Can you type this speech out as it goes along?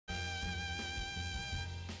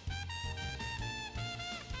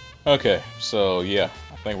Okay, so yeah,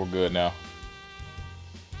 I think we're good now.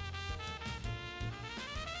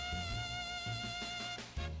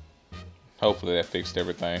 Hopefully that fixed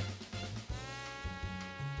everything.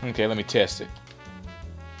 Okay, let me test it.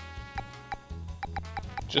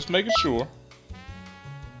 Just making sure.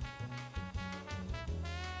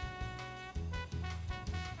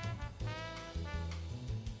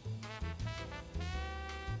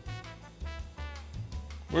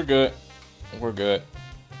 We're good. We're good.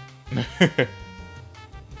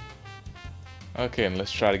 Okay, and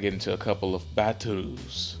let's try to get into a couple of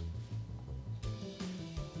battles.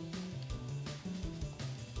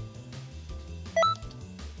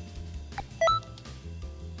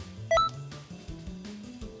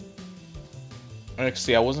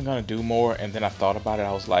 Actually, I wasn't gonna do more, and then I thought about it.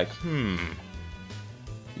 I was like,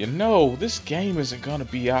 you know, this game isn't gonna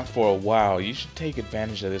be out for a while. You should take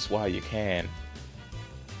advantage of this while you can.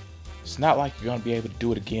 It's not like you're gonna be able to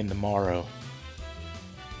do it again tomorrow.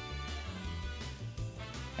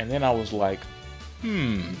 And then I was like,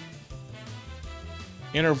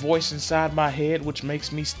 inner voice inside my head, which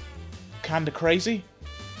makes me kinda crazy.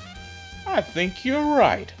 I think you're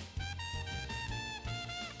right.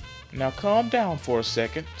 Now calm down for a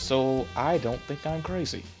second, so I don't think I'm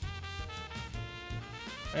crazy.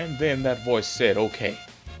 And then that voice said, okay,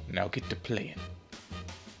 now get to playing.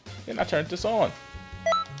 Then I turned this on.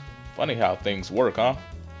 Funny how things work, huh?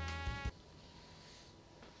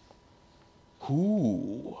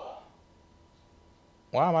 Ooh.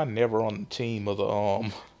 Why am I never on the team of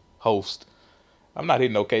the host? I'm not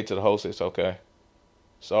hitting okay to the host, it's okay.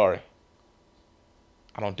 Sorry.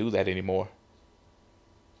 I don't do that anymore.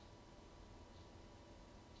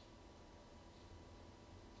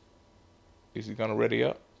 Is he gonna ready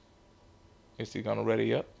up? Is he gonna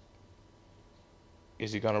ready up?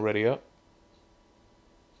 Is he gonna ready up?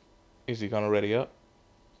 Is he gonna ready up?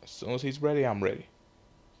 As soon as he's ready, I'm ready.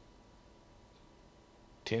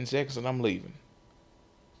 10 seconds and I'm leaving.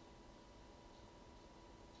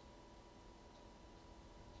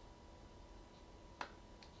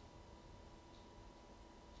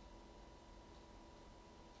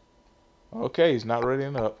 Okay, he's not ready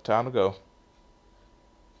up. Time to go.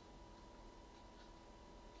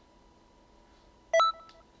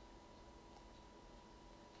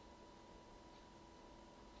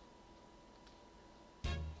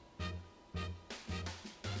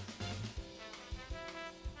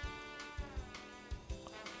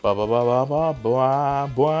 Ba ba ba ba ba ba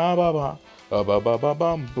ba ba ba ba ba ba ba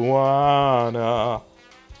ba ba.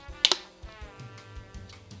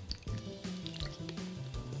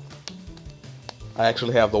 I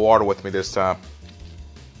actually have the water with me this time.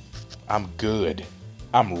 I'm good.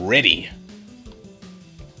 I'm ready.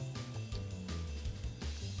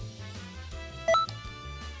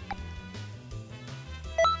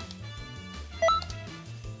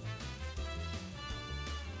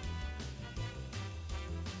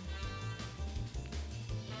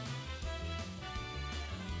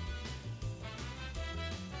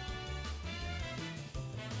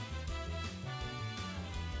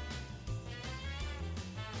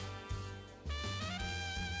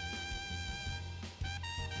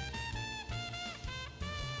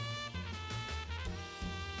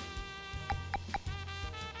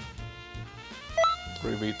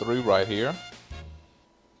 Three v 3 right here.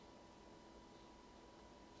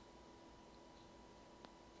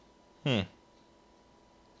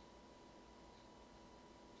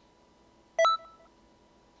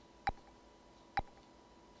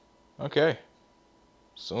 Okay. As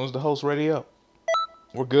soon as the host ready up,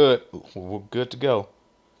 we're good. We're good to go.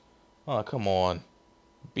 Oh, come on.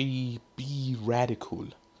 Be radical.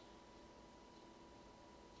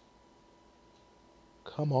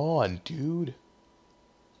 Come on, dude.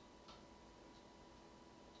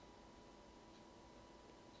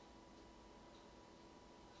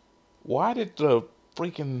 Why did the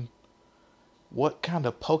freaking what kind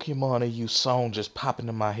of Pokemon are you song just pop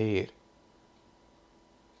into my head?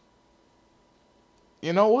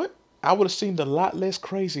 You know what? I would have seemed a lot less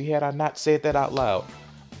crazy had I not said that out loud.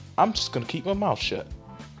 I'm just gonna keep my mouth shut.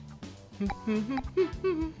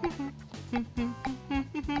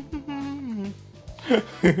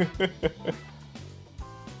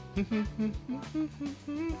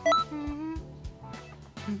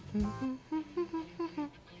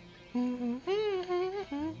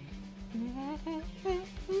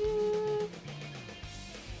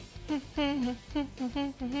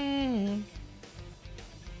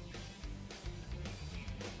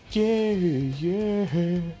 Yeah,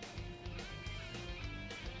 yeah.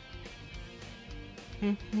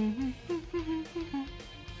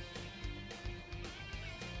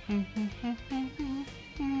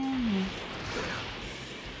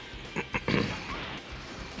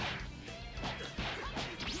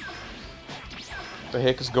 The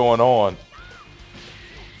heck is going on?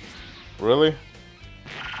 Really?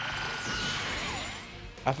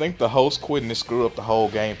 I think the host quitting to screw up the whole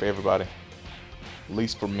game for everybody. At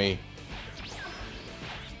least for me.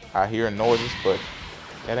 I hear noises, but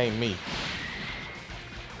that ain't me.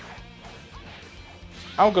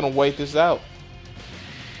 I'm gonna wait this out.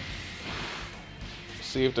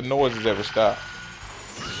 See if the noises ever stop.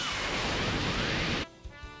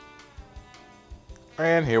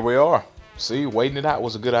 And here we are. See, waiting it out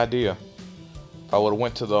was a good idea. If I would have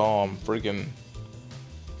went to the freaking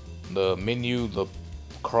the menu, the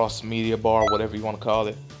cross media bar, whatever you want to call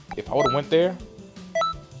it. If I would have went there,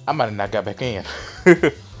 I might have not got back in.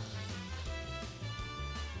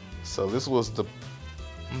 So this was the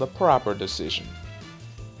proper decision.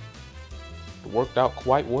 It worked out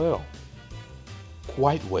quite well.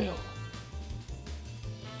 Quite well.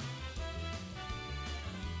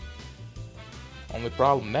 Only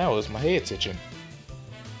problem now is my head's itching.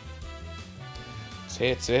 This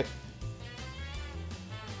headset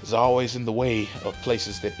is always in the way of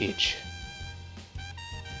places that itch.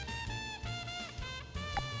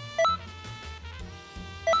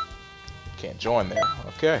 Can't join there.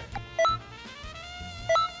 Okay.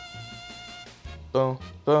 Ba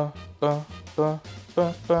ba ba ba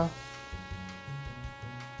ba ba.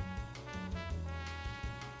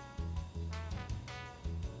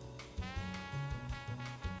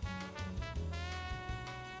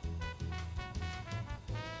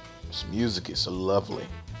 This music is so lovely.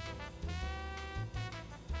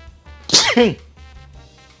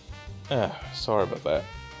 Sorry about that.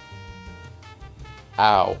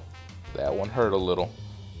 Ow. That one hurt a little.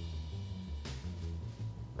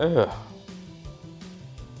 Ugh.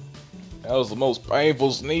 That was the most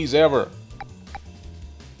painful sneeze ever.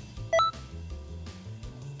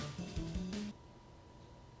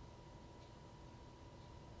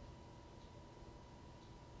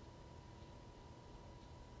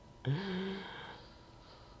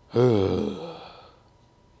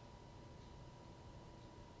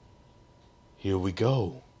 Here we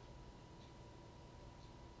go.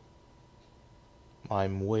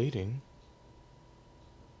 I'm waiting.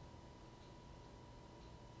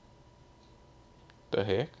 The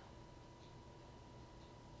heck?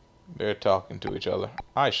 They're talking to each other.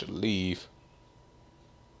 I should leave.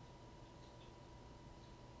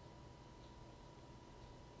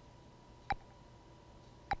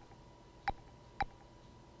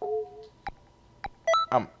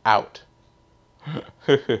 I'm out.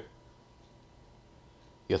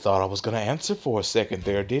 You thought I was gonna answer for a second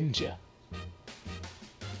there, didn't you?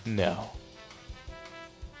 No.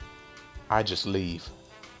 I just leave.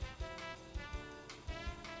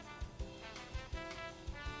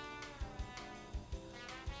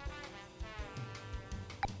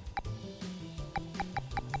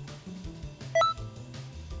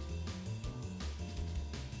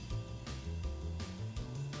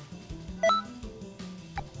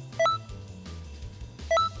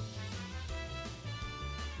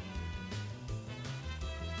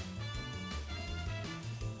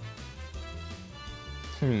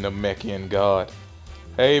 Namekian god.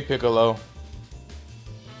 Hey, Piccolo.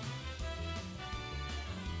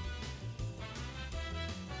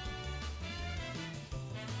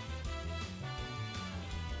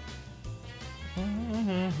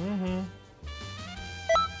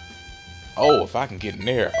 Oh, if I can get in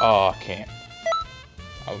there. Oh, I can't.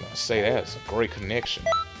 I was gonna say that's a great connection.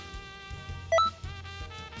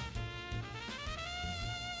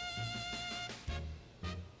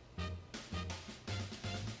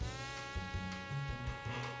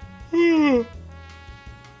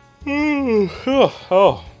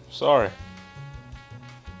 Oh, sorry.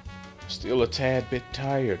 Still a tad bit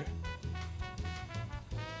tired.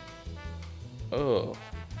 Oh,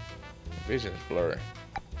 vision's blurry.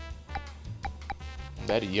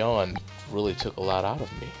 That yawn really took a lot out of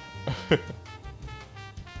me.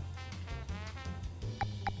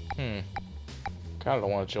 Kinda don't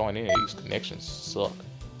want to join any of these connections. Suck.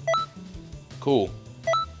 Cool.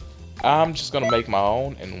 I'm just gonna make my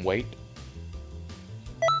own and wait.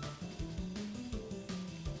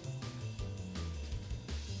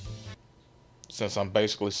 Since I'm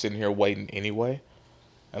basically sitting here waiting anyway.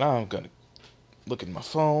 And I'm gonna look at my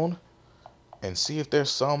phone and see if there's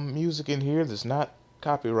some music in here that's not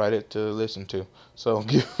copyrighted to listen to. So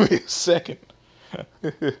give me a second.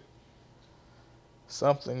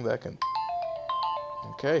 Something that can...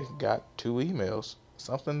 Okay, got 2 emails.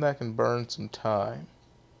 Something that can burn some time.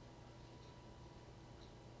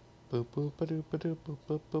 Okay,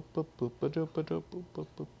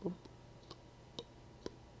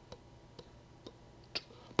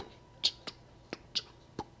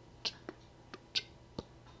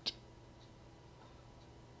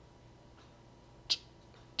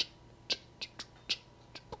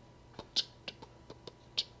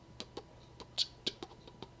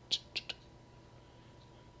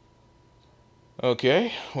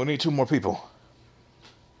 we need 2 more people.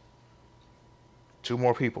 2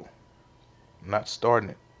 more people. I'm not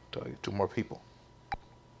starting it until I get 2 more people.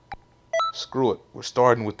 Screw it. We're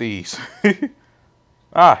starting with these.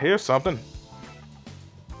 Ah, here's something.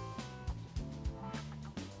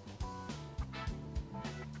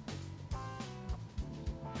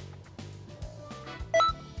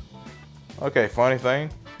 Okay, funny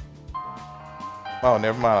thing. Oh,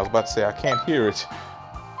 never mind. I was about to say I can't hear it.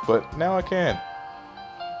 But now I can.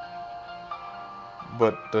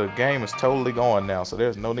 But the game is totally gone now, so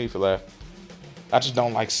there's no need for that. I just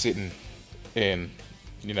don't like sitting in,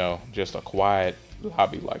 you know, just a quiet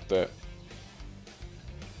lobby like that.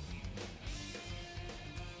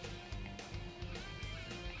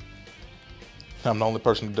 I'm the only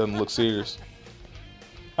person who doesn't look serious.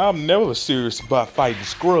 I'm never serious about fighting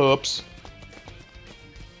scrubs.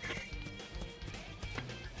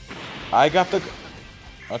 I got the...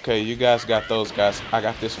 Okay, you guys got those guys. I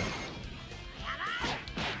got this one.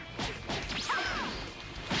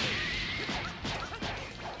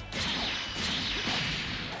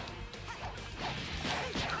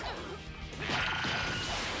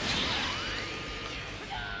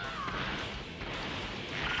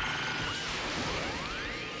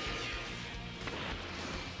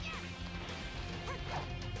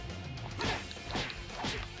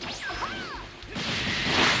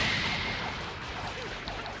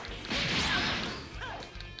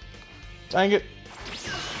 Dang it.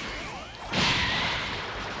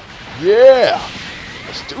 Yeah!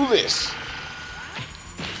 Let's do this.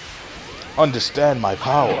 Understand my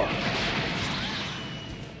power.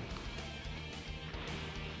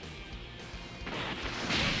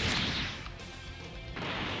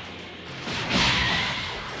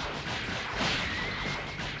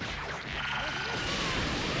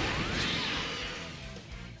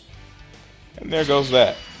 And there goes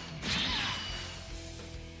that.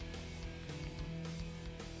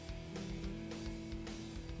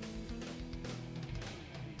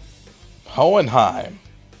 Hohenheim.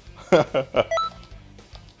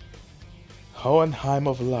 Hohenheim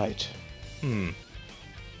of Light.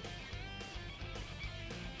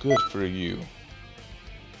 Good for you.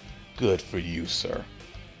 Good for you, sir.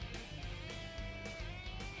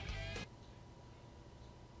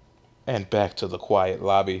 And back to the quiet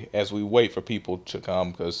lobby as we wait for people to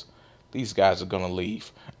come because these guys are gonna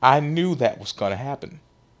leave. I knew that was gonna happen.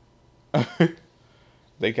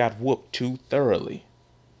 They got whooped too thoroughly.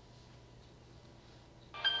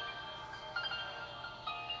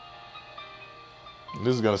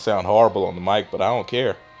 This is gonna sound horrible on the mic, but I don't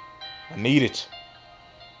care. I need it.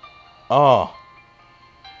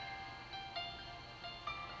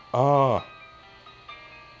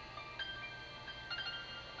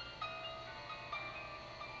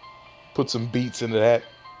 Put some beats into that,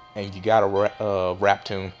 and you got a rap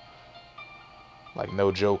tune. Like,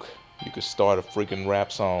 no joke. You could start a freaking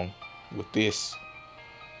rap song with this.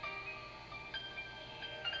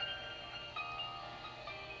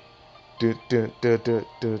 Boom, boom, boom,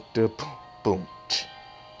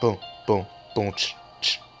 boom, boom,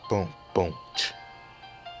 boom, boom.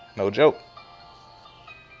 No joke.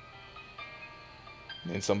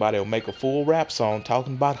 Then somebody will make a full rap song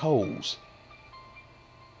talking about hoes.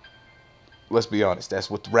 Let's be honest,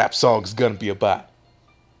 that's what the rap song is gonna be about.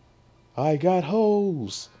 I got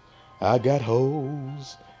hoes. I got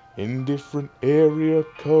hoes in different area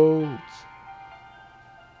codes.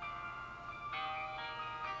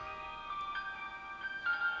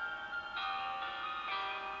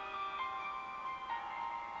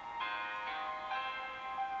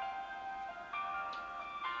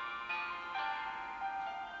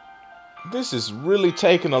 This is really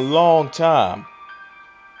taking a long time.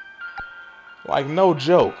 Like, no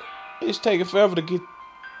joke. It's taking forever to get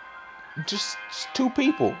just 2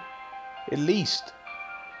 people, at least.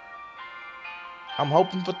 I'm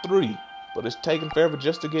hoping for 3, but it's taking forever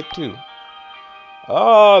just to get 2.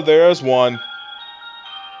 Ah, there's one.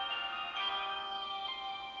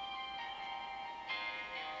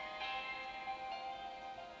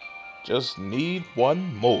 Just need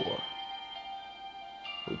 1 more.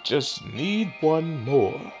 We just need 1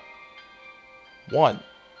 more. 1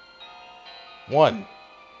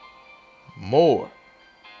 more.